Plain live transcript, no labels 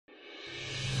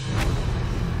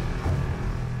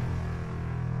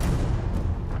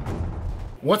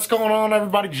What's going on,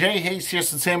 everybody? Jay Hayes here,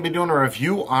 since I'm doing a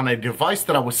review on a device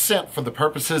that I was sent for the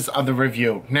purposes of the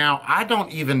review. Now, I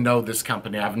don't even know this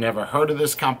company. I've never heard of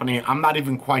this company. I'm not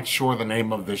even quite sure the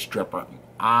name of this dripper.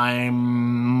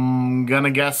 I'm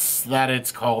gonna guess that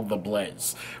it's called the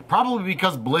Blizz. Probably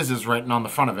because Blizz is written on the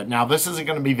front of it. Now, this isn't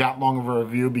gonna be that long of a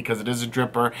review because it is a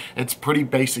dripper. It's pretty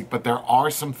basic, but there are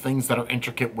some things that are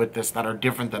intricate with this that are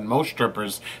different than most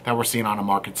drippers that we're seeing on the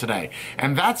market today.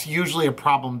 And that's usually a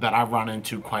problem that I run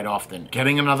into quite often.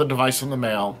 Getting another device in the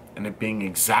mail and it being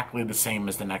exactly the same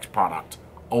as the next product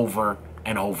over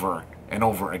and over and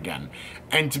over again.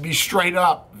 And to be straight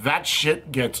up, that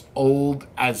shit gets old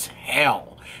as hell.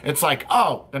 It's like,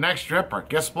 oh, the next dripper,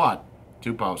 guess what?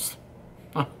 2 posts.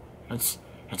 Huh, it's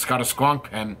got a squonk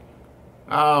pin.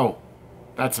 Oh,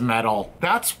 that's metal.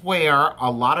 That's where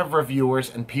a lot of reviewers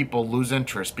and people lose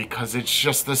interest because it's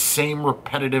just the same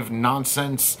repetitive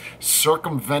nonsense,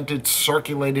 circumvented,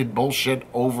 circulated bullshit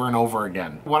over and over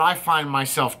again. What I find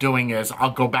myself doing is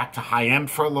I'll go back to high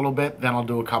end for a little bit, then I'll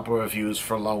do a couple of reviews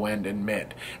for low end and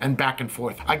mid, and back and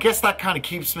forth. I guess that kind of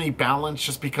keeps me balanced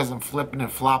just because I'm flipping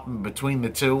and flopping between the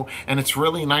two, and it's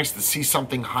really nice to see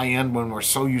something high end when we're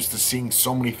so used to seeing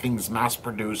so many things mass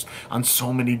produced on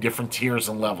so many different tiers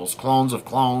and levels. Clones of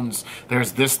clones,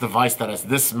 there's this device that has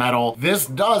this metal. This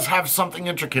does have something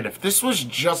intricate. If this was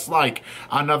just like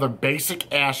another basic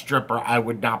ass dripper, I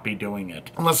would not be doing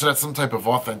it. Unless it had some type of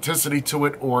authenticity to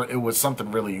it or it was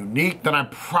something really unique, then I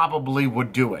probably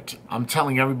would do it. I'm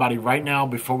telling everybody right now,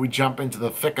 before we jump into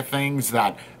the thick of things,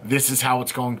 that this is how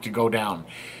it's going to go down.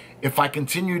 If I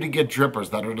continue to get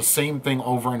drippers that are the same thing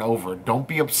over and over, don't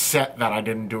be upset that I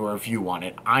didn't do a review on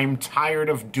it. I'm tired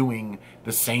of doing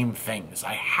the same things.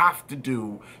 I have to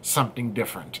do something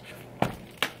different.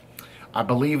 I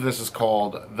believe this is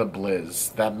called the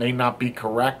Blizz. That may not be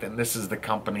correct, and this is the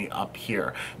company up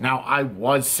here. Now, I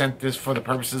was sent this for the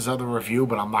purposes of the review,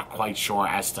 but I'm not quite sure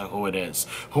as to who it is.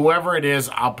 Whoever it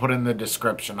is, I'll put in the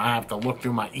description. I have to look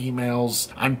through my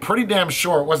emails. I'm pretty damn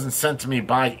sure it wasn't sent to me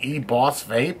by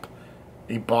EBossvape.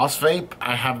 EBossvape?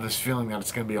 I have this feeling that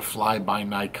it's going to be a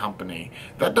fly-by-night company.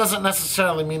 That doesn't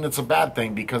necessarily mean it's a bad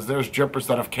thing, because there's drippers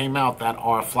that have came out that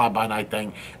are a fly-by-night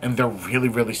thing, and they're really,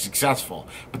 really successful.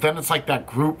 But then it's like that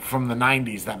group from the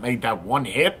 90s that made that one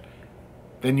hit,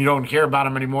 then you don't hear about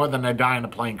them anymore, then they die in a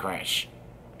plane crash.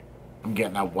 I'm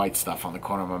getting that white stuff on the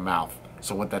corner of my mouth.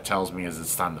 So what that tells me is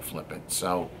it's time to flip it.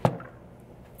 So,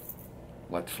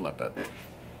 let's flip it.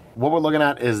 What we're looking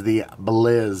at is the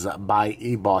Blizz by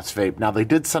EBossvape. Now, they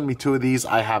did send me 2 of these.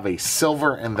 I have a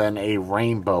silver and then a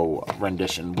rainbow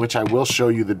rendition, which I will show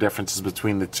you the differences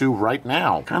between the two right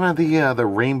now. Kind of the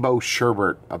rainbow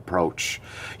sherbet approach.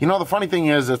 You know, the funny thing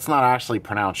is, it's not actually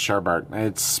pronounced sherbet.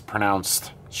 It's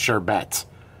pronounced sherbet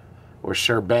or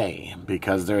sherbet,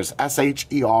 because there's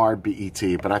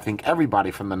S-H-E-R-B-E-T, but I think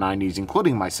everybody from the 90s,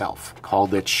 including myself,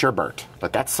 called it sherbet.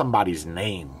 But that's somebody's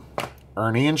name.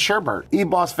 Ernie and Sherbert.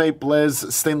 EBossvape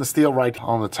Blizz, stainless steel. Right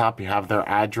on the top, you have their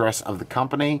address of the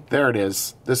company. There it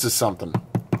is. This is something.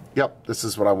 Yep, this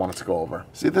is what I wanted to go over.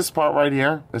 See this part right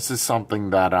here? This is something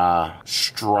that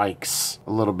strikes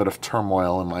a little bit of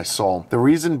turmoil in my soul. The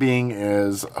reason being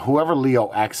is whoever Leo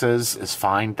X is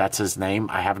fine. That's his name.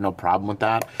 I have no problem with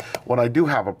that. What I do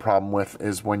have a problem with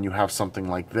is when you have something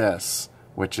like this,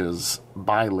 which is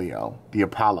by Leo, the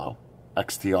Apollo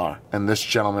XTR, and this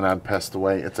gentleman had passed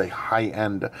away. It's a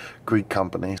high-end Greek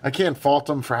company. I can't fault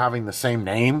them for having the same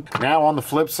name. Now, on the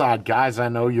flip side, guys, I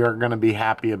know you're going to be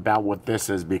happy about what this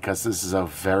is, because this is a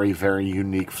very, very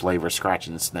unique flavor, scratch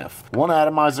and sniff. 1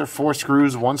 atomizer, 4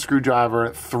 screws, 1 screwdriver,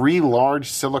 3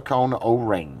 large silicone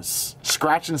O-rings.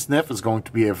 Scratch and sniff is going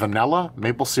to be a vanilla,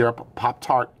 maple syrup,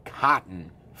 Pop-Tart,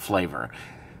 cotton flavor.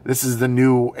 This is the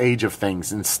new age of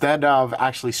things. Instead of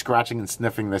actually scratching and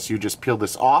sniffing this, you just peel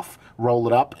this off, roll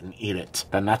it up, and eat it.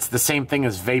 And that's the same thing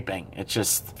as vaping. It's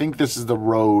just, I think this is the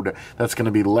road that's going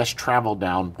to be less traveled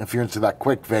down. If you're into that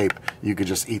quick vape, you could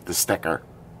just eat the sticker.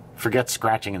 Forget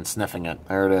scratching and sniffing it.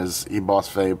 There it is,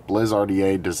 EBossvape Blizz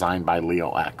RDA, designed by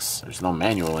Leo X. There's no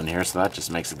manual in here, so that just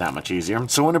makes it that much easier.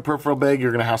 So in a peripheral bag, you're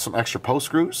going to have some extra post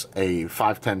screws, a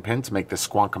 510 pin to make this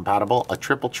squonk compatible, a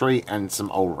triple tree, and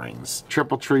some O-rings.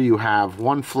 Triple tree, you have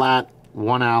 1 flat,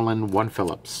 1 Allen, 1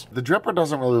 Phillips. The dripper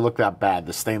doesn't really look that bad,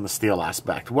 the stainless steel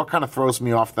aspect. What kind of throws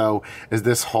me off, though, is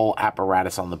this whole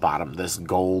apparatus on the bottom, this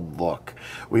gold look.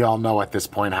 We all know at this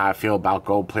point how I feel about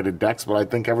gold-plated decks, but I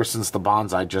think ever since the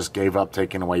bonds, I just gave up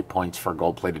taking away points for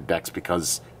gold-plated decks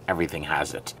because everything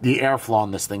has it. The airflow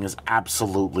on this thing is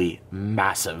absolutely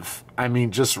massive. I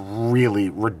mean, just really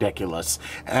ridiculous.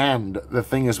 And the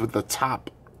thing is, with the top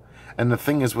And the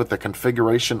thing is, with the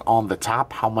configuration on the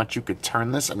top, how much you could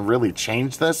turn this and really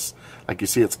change this. Like you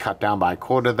see, it's cut down by a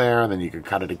quarter there, then you could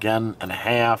cut it again and a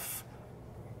half.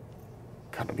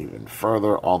 Cut it even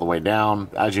further, all the way down.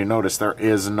 As you notice, there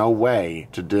is no way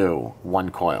to do one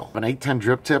coil. An 810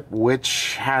 drip tip,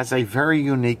 which has a very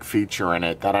unique feature in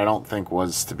it that I don't think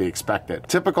was to be expected.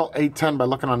 Typical 810 by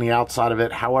looking on the outside of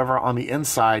it. However, on the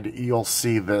inside, you'll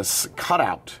see this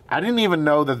cutout. I didn't even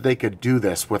know that they could do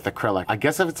this with acrylic. I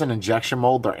guess if it's an injection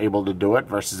mold, they're able to do it,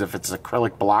 versus if it's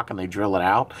acrylic block and they drill it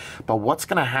out. But what's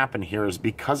going to happen here is,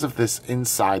 because of this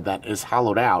inside that is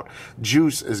hollowed out,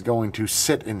 juice is going to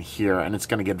sit in here, and it's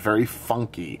going to get very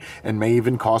funky and may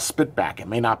even cause spit back. It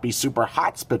may not be super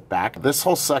hot spit back. This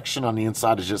whole section on the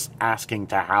inside is just asking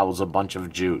to house a bunch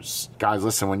of juice. Guys,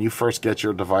 listen, when you first get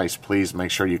your device, please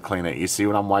make sure you clean it. You see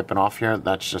what I'm wiping off here?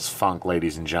 That's just funk,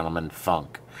 ladies and gentlemen,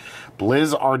 funk.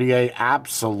 Blizz RDA,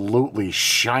 absolutely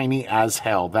shiny as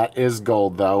hell. That is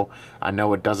gold, though. I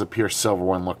know it does appear silver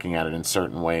when looking at it in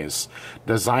certain ways.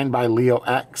 Designed by Leo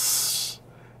X.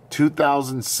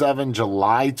 2007,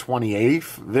 July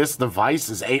 28th. This device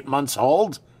is 8 months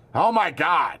old? Oh my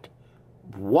God.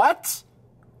 What?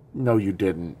 No, you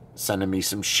didn't. Sending me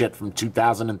some shit from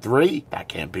 2003? That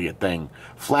can't be a thing.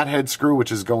 Flathead screw,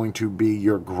 which is going to be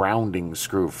your grounding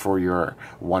screw for your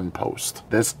one post.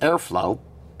 This airflow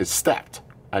is stepped,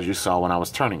 as you saw when I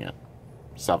was turning it.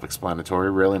 Self-explanatory,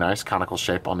 really nice conical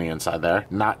shape on the inside there.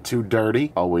 Not too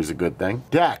dirty, always a good thing.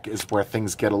 Deck is where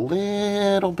things get a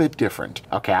little bit different.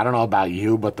 Okay, I don't know about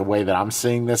you, but the way that I'm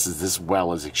seeing this is, this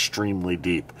well is extremely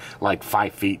deep, like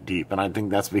 5 feet deep, and I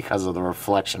think that's because of the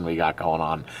reflection we got going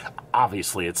on.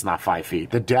 Obviously, it's not 5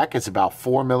 feet. The deck is about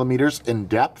 4 millimeters in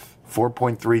depth.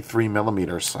 4.33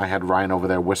 millimeters. I had Ryan over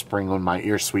there whispering in my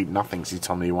ear sweet nothings. He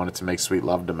told me he wanted to make sweet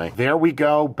love to me. There we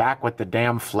go, back with the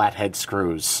damn flathead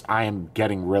screws. I am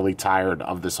getting really tired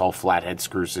of this whole flathead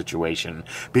screw situation.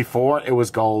 Before, it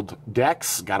was gold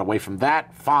decks, got away from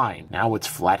that, fine. Now it's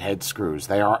flathead screws.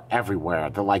 They are everywhere.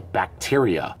 They're like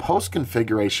bacteria. Post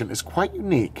configuration is quite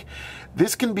unique.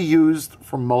 This can be used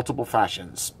for multiple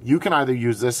fashions. You can either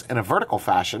use this in a vertical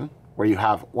fashion, where you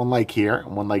have one leg here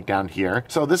and one leg down here.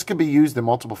 So this could be used in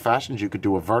multiple fashions. You could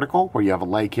do a vertical where you have a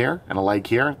leg here and a leg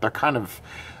here. They're kind of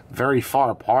very far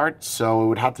apart, so it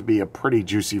would have to be a pretty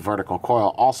juicy vertical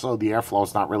coil. Also, the airflow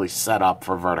is not really set up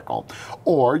for vertical.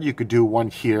 Or you could do one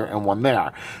here and one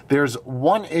there. There's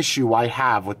one issue I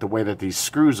have with the way that these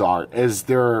screws are, is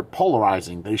they're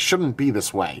polarizing. They shouldn't be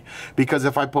this way. Because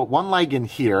if I put one leg in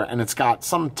here and it's got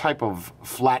some type of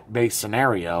flat base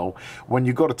scenario, when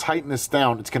you go to tighten this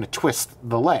down, it's going to twist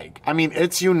the leg. I mean,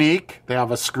 it's unique. They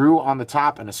have a screw on the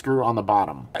top and a screw on the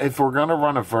bottom. If we're going to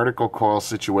run a vertical coil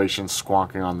situation,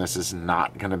 squonking on this is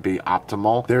not going to be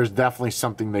optimal. There's definitely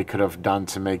something they could have done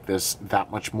to make this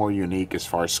that much more unique as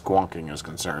far as squonking is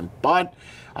concerned. But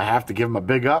I have to give them a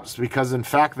big ups, because in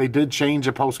fact they did change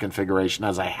a post configuration,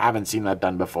 as I haven't seen that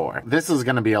done before. This is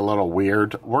going to be a little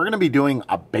weird. We're going to be doing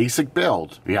a basic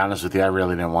build. To be honest with you, I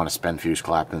really didn't want to spend fuse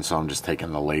clapping, so I'm just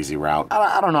taking the lazy route.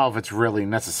 I don't know if it's really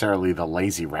necessarily the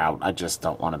lazy route. I just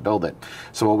don't want to build it.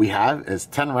 So what we have is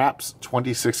 10 wraps,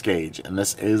 26 gauge, and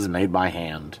this is made by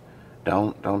hand.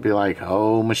 Don't be like,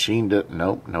 oh, machine did.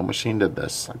 Nope, no machine did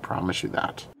this. I promise you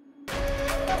that.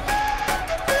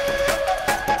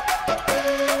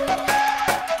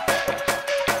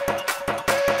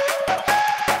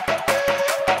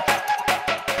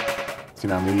 You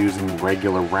know, me using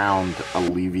regular round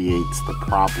alleviates the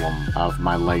problem of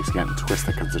my legs getting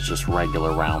twisted, because it's just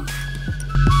regular round.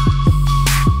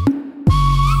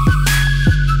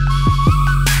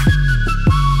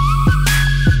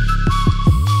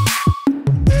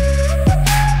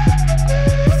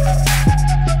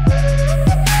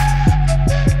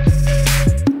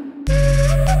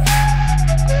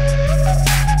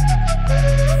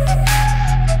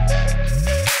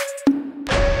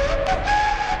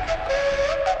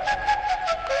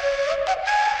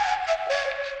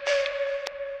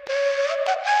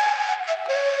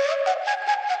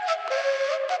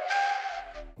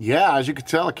 Yeah, as you can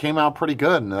tell, it came out pretty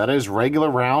good. And that is regular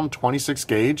round 26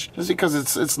 gauge, just because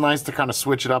it's nice to kind of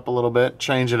switch it up a little bit,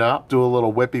 change it up, do a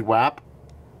little whippy whap.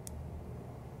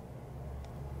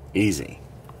 Easy.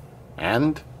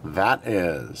 And that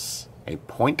is a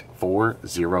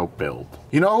 .40 build.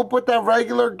 You know who put that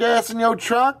regular gas in your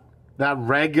truck? That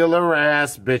regular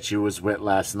ass bitch you was with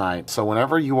last night. So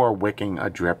whenever you are wicking a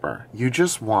dripper, you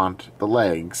just want the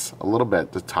legs a little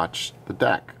bit to touch the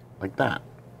deck, like that.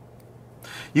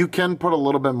 You can put a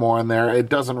little bit more in there. It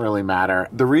doesn't really matter.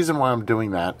 The reason why I'm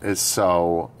doing that is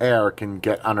so air can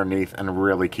get underneath and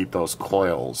really keep those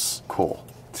coils cool.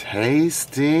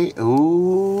 Tasty.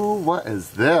 Ooh, what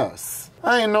is this?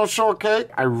 I ain't no shortcake.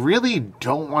 I really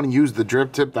don't want to use the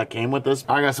drip tip that came with this.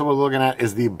 All right, guys, so what we're looking at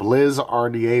is the Blizz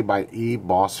RDA by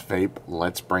EBossvape.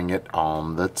 Let's bring it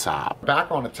on the top. Back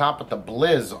on the top with the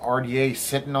Blizz RDA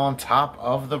sitting on top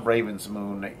of the Raven's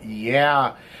Moon.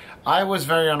 Yeah, I was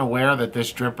very unaware that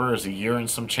this dripper is a year and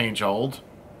some change old.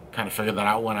 Kind of figured that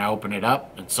out when I opened it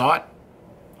up and saw it.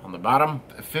 On the bottom,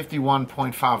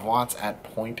 51.5 watts at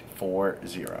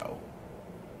 0.40.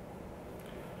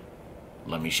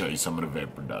 Let me show you some of the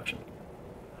vape production.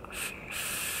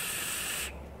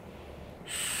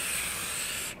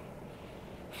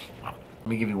 Let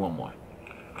me give you one more.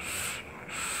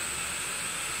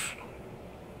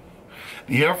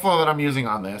 The airflow that I'm using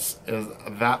on this is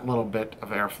that little bit of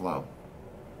airflow.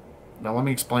 Now let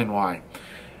me explain why.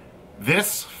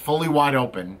 This fully wide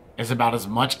open is about as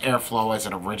much airflow as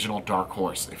an original Dark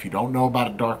Horse. If you don't know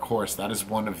about a Dark Horse, that is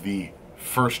one of the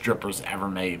first drippers ever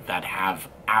made that have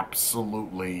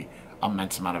absolutely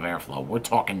immense amount of airflow. We're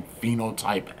talking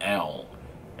phenotype L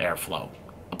airflow.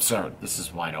 Absurd. This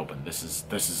is wide open. This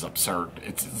is absurd.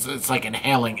 It's like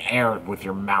inhaling air with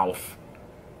your mouth.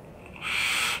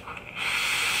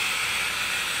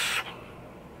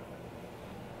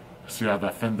 See how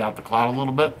that thinned out the cloud a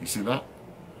little bit? You see that?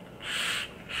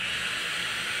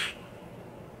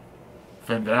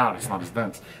 Thinned it out, it's not as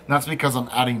dense. And that's because I'm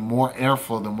adding more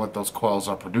airflow than what those coils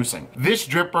are producing. This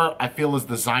dripper, I feel, is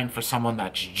designed for someone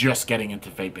that's just getting into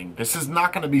vaping. This is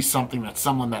not going to be something that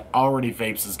someone that already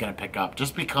vapes is going to pick up.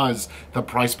 Just because the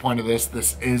price point of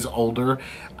this is older.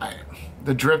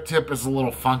 The drip tip is a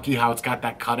little funky, how it's got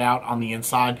that cutout on the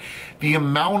inside. The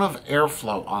amount of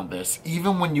airflow on this,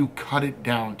 even when you cut it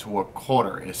down to a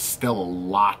quarter, is still a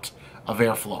lot of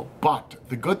airflow. But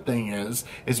the good thing is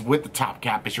with the top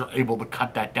cap is you're able to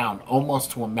cut that down almost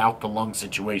to a mouth to lung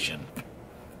situation.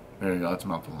 There you go, that's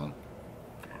mouth to lung.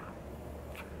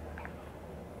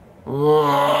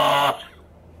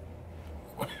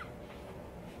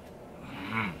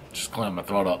 Just clearing my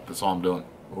throat up, that's all I'm doing.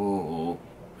 Ooh.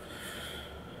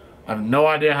 I have no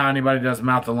idea how anybody does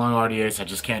mouth to lung RDAs. I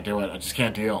just can't do it. I just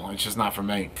can't deal. It's just not for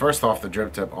me. First off, the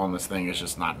drip tip on this thing is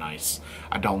just not nice.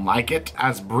 I don't like it.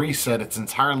 As Bree said, it's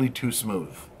entirely too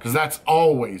smooth. Because that's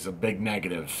always a big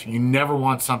negative. You never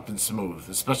want something smooth,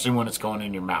 especially when it's going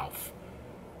in your mouth.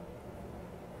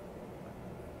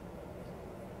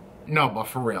 No, but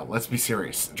for real, let's be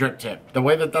serious. Drip tip. The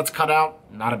way that that's cut out,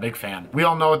 not a big fan. We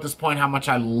all know at this point how much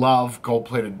I love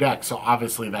gold-plated decks, so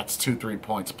obviously that's 2-3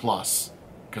 points plus.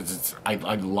 Because I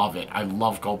love it. I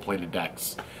love gold-plated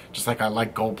decks. Just like I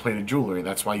like gold-plated jewelry.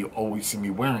 That's why you always see me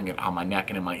wearing it on my neck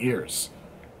and in my ears.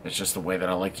 It's just the way that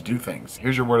I like to do things.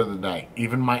 Here's your word of the day.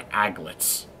 Even my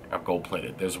aglets are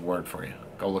gold-plated. There's a word for you.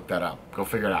 Go look that up. Go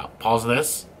figure it out. Pause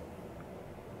this.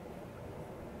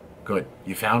 Good.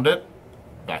 You found it?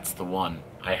 That's the one.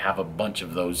 I have a bunch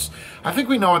of those. I think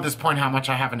we know at this point how much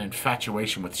I have an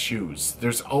infatuation with shoes.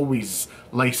 There's always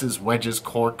laces, wedges,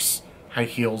 corks, high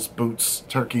heels, boots,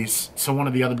 turkeys. So one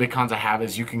of the other big cons I have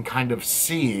is you can kind of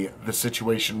see the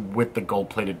situation with the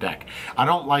gold-plated deck. I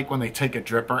don't like when they take a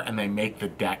dripper and they make the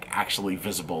deck actually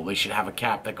visible. They should have a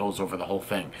cap that goes over the whole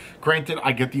thing. Granted,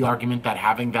 I get the argument that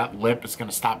having that lip is going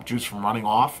to stop juice from running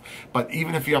off, but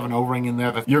even if you have an O-ring in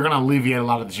there, you're going to alleviate a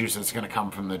lot of the juice that's going to come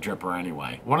from the dripper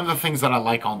anyway. One of the things that I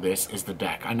like on this is the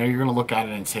deck. I know you're going to look at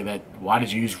it and say that, why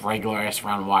did you use regular ass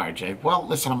round wire, Jay? Well,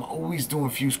 listen, I'm always doing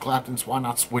fused Claptons. Why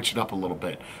not switch it up a little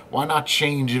bit? Why not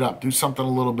change it up? Do something a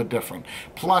little bit different.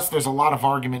 Plus, there's a lot of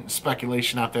argument and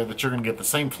speculation out there that you're going to get the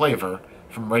same flavor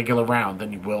from regular round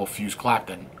than you will fused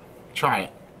Clapton. Try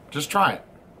it. Just try it.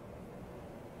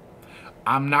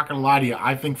 I'm not going to lie to you.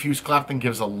 I think fused Clapton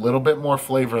gives a little bit more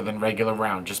flavor than regular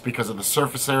round just because of the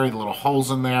surface area, the little holes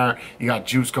in there. You got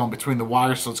juice going between the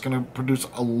wires, so it's going to produce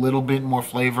a little bit more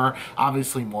flavor.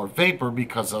 Obviously more vapor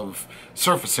because of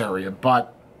surface area,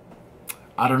 but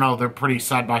I don't know, they're pretty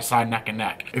side by side, neck and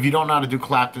neck. If you don't know how to do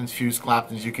Claptons, fused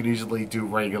Claptons, you could easily do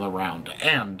regular round.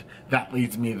 And that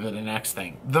leads me to the next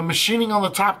thing. The machining on the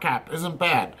top cap isn't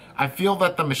bad. I feel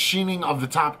that the machining of the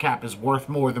top cap is worth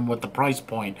more than what the price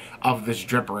point of this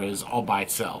dripper is all by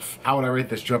itself. How would I rate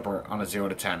this dripper on a 0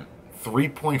 to 10?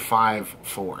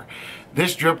 3.54.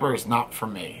 This dripper is not for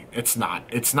me. It's not.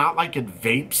 It's not like it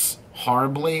vapes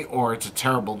horribly or it's a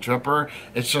terrible dripper.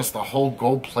 It's just the whole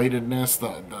gold-platedness,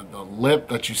 the lip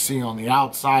that you see on the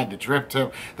outside, the drip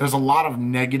tip. There's a lot of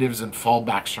negatives and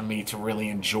fallbacks for me to really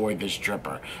enjoy this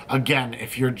dripper. Again,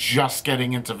 if you're just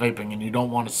getting into vaping and you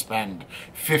don't want to spend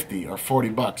 50 or 40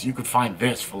 bucks, you could find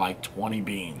this for like 20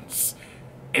 beans.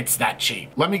 It's that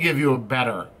cheap. Let me give you a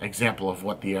better example of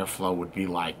what the airflow would be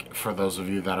like for those of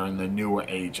you that are in the newer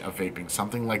age of vaping.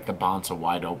 Something like the Bonza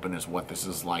wide open is what this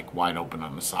is like, wide open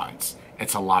on the sides.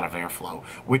 It's a lot of airflow,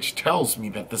 which tells me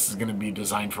that this is going to be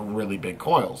designed for really big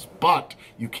coils, but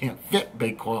you can't fit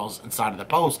big coils inside of the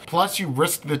post. Plus, you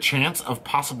risk the chance of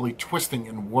possibly twisting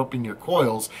and warping your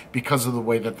coils because of the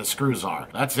way that the screws are.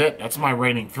 That's it. That's my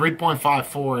rating.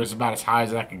 3.54 is about as high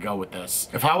as I could go with this.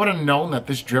 If I would have known that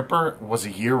this dripper was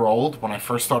a year old when I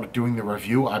first started doing the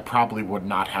review, I probably would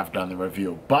not have done the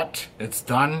review. But it's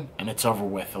done and it's over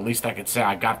with. At least I could say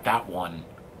I got that one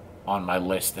on my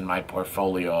list in my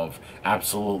portfolio of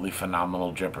absolutely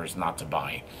phenomenal drippers not to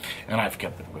buy. And I've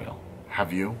kept it real.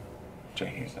 Have you? Jay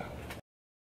Hayes out.